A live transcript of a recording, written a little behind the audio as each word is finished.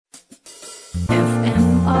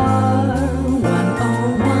FMR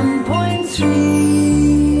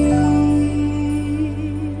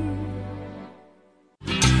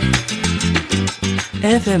 101.3.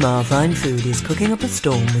 FMR Fine Food is cooking up a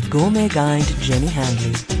storm with Gourmet Guide Jenny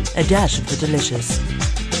Handley. A dash of the delicious.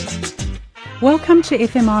 Welcome to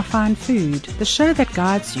FMR Fine Food, the show that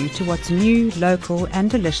guides you to what's new, local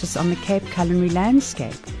and delicious on the Cape culinary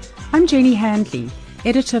landscape. I'm Jenny Handley,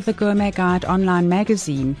 editor of the Gourmet Guide online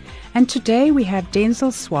magazine, and today we have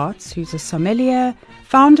Denzel Swartz, who's a sommelier,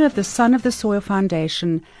 founder of the Son of the Soil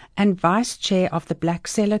Foundation and vice chair of the Black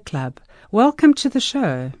Cellar Club. Welcome to the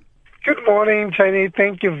show. Good morning, Jenny.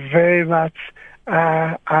 Thank you very much.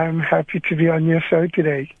 I'm happy to be on your show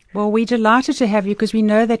today. Well, we're delighted to have you because we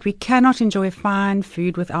know that we cannot enjoy fine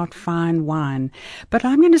food without fine wine. But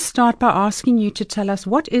I'm going to start by asking you to tell us,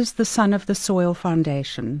 what is the Son of the Soil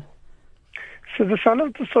Foundation? So the Son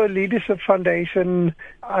of the Soil Leadership Foundation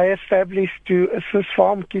I established to assist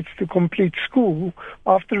farm kids to complete school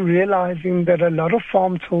after realizing that a lot of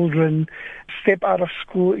farm children step out of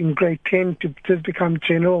school in grade 10 to just become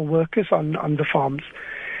general workers on the farms.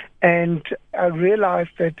 And I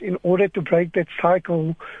realized that in order to break that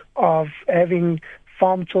cycle of having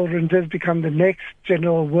farm children just become the next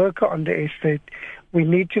general worker on the estate, we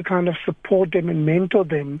need to kind of support them and mentor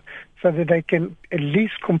them so that they can at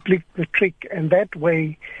least complete the trick. And that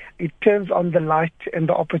way, it turns on the light and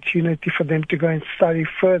the opportunity for them to go and study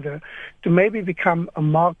further, to maybe become a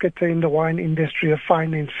marketer in the wine industry, a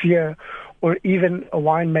financier, or even a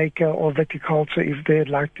winemaker or viticulture if they'd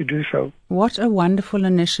like to do so. What a wonderful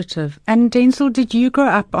initiative. And Denzel, did you grow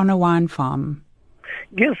up on a wine farm?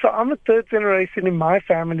 Yes, so I'm a third generation in my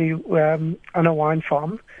family on a wine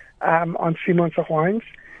farm on Simon's Wines.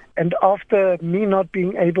 And after me not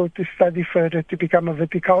being able to study further to become a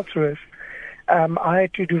viticulturist, I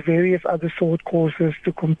had to do various other sword courses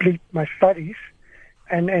to complete my studies.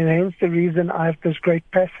 And hence the reason I have this great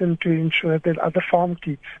passion to ensure that other farm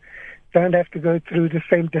kids don't have to go through the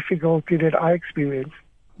same difficulty that I experienced.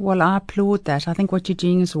 Well, I applaud that. I think what you're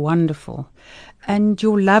doing is wonderful. And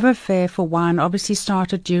your love affair for wine obviously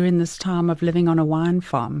started during this time of living on a wine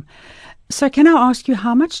farm. So can I ask you,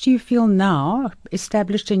 how much do you feel now,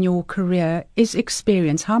 established in your career, is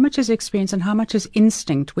experience? How much is experience and how much is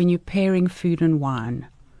instinct when you're pairing food and wine?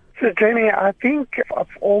 So, Jenny, I think I've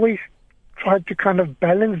always tried to kind of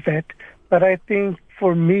balance that, but I think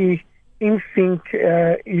for me, instinct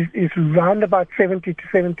is around about 70 to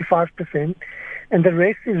 75%, and the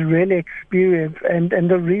rest is really experience. And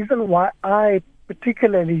the reason why I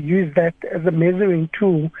particularly use that as a measuring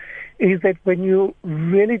tool is that when you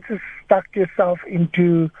really just stuck yourself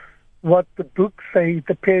into what the books say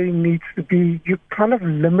the pairing needs to be, you kind of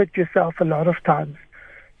limit yourself a lot of times.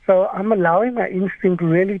 So I'm allowing my instinct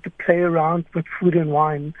really to play around with food and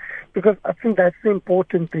wine, because I think that's the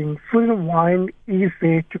important thing. Food and wine is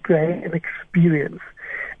there to create an experience.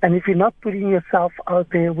 And if you're not putting yourself out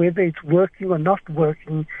there, whether it's working or not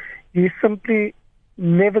working, you're simply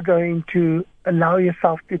never going to allow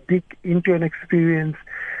yourself to dig into an experience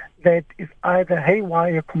that is either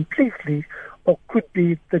haywire completely or could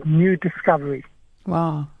be the new discovery.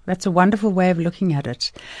 Wow, that's a wonderful way of looking at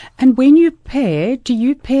it. And when you pair, do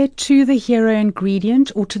you pair to the hero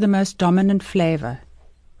ingredient or to the most dominant flavor?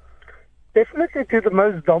 Definitely to the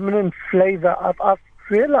most dominant flavor. I've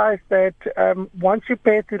realized that once you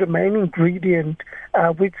pair to the main ingredient,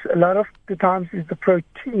 which a lot of the times is the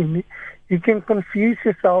protein, you can confuse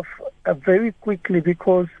yourself very quickly,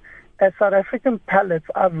 because as South African palates,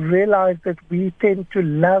 I've realized that we tend to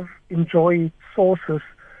enjoy sauces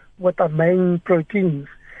with our main proteins.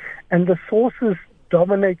 And the sauces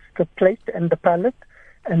dominates the plate and the palate,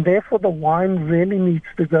 and therefore the wine really needs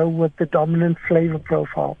to go with the dominant flavor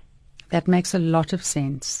profile. That makes a lot of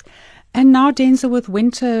sense. And now, Denzel, with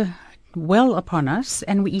winter well upon us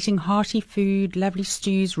and we're eating hearty food, lovely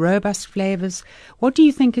stews, robust flavors, what do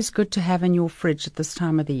you think is good to have in your fridge at this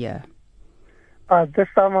time of the year? This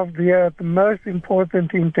time of the year, the most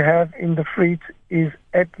important thing to have in the fridge is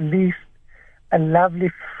at least a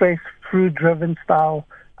lovely, fresh, fruit-driven style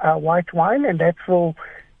white wine, and that's for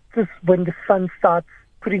just when the sun starts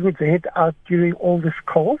putting its head out during all this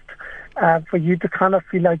cold, for you to kind of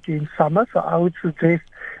feel like you're in summer. So I would suggest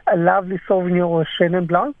a lovely Sauvignon or Chenin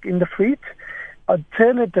Blanc in the fridge.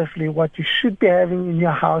 Alternatively, what you should be having in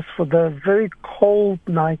your house for the very cold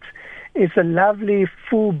nights is a lovely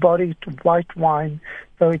full-bodied white wine.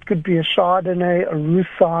 So it could be a Chardonnay, a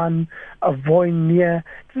Roussanne, a Viognier,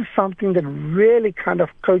 just something that really kind of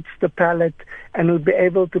coats the palate and will be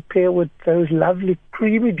able to pair with those lovely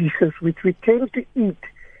creamy dishes which we tend to eat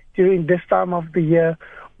during this time of the year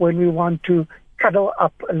when we want to cuddle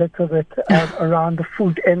up a little bit around the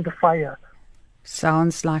food and the fire.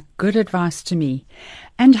 Sounds like good advice to me.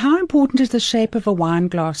 And how important is the shape of a wine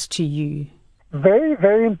glass to you? Very,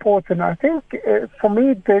 very important. I think for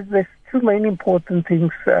me, there's two main important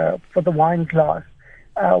things for the wine glass.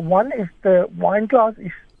 One is the wine glass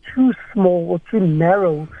is too small or too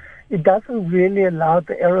narrow. It doesn't really allow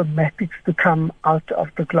the aromatics to come out of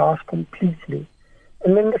the glass completely.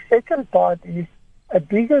 And then the second part is a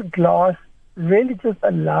bigger glass really just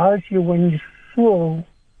allows you, when you swirl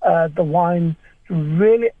the wine, to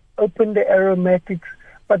really open the aromatics,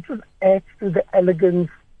 but just adds to the elegance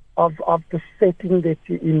of the setting that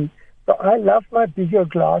you're in. So I love my bigger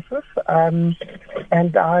glasses,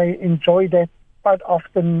 and I enjoy that quite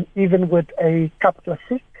often, even with a cup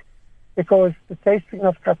classique, because the tasting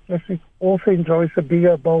of cup classique also enjoys a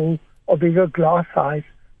bigger bowl or bigger glass size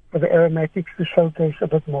for the aromatics to showcase a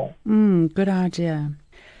bit more. Good idea.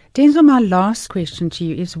 Denzel, my last question to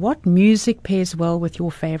you is, what music pairs well with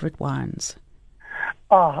your favorite wines?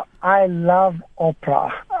 I love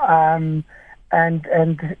opera, and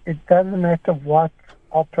it doesn't matter what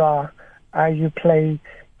opera you play,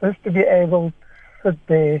 just to be able to sit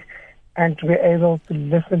there and to be able to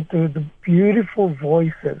listen to the beautiful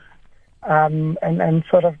voices and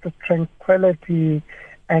sort of the tranquility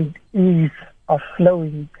and ease of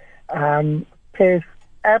flowing pairs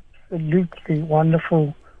absolutely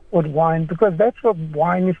wonderful with wine, because that's what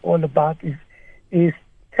wine is all about, is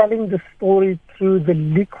telling the story through the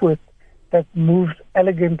liquid that moves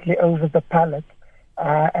elegantly over the palate,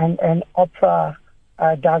 and opera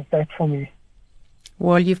does that for me.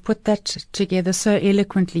 Well, you've put that together so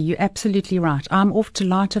eloquently. You're absolutely right. I'm off to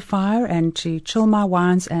light a fire and to chill my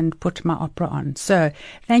wines and put my opera on. So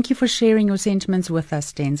thank you for sharing your sentiments with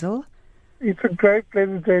us, Denzel. It's a great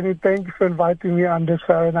pleasure, Jenny. Thank you for inviting me on the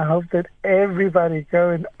show, and I hope that everybody go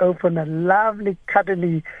and open a lovely,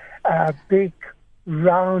 cuddly, big,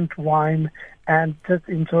 round wine and just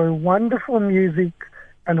enjoy wonderful music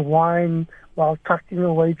and wine while tucking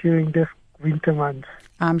away during this winter months.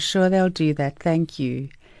 I'm sure they'll do that. Thank you.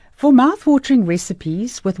 For mouth-watering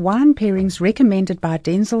recipes with wine pairings recommended by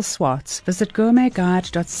Denzel Swartz, visit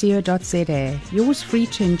gourmetguide.co.za. Yours free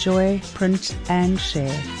to enjoy, print and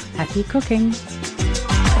share. Happy cooking.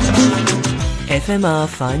 FMR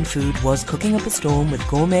Fine Food was cooking up a storm with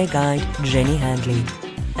Gourmet Guide Jenny Handley.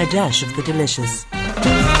 A dash of the delicious.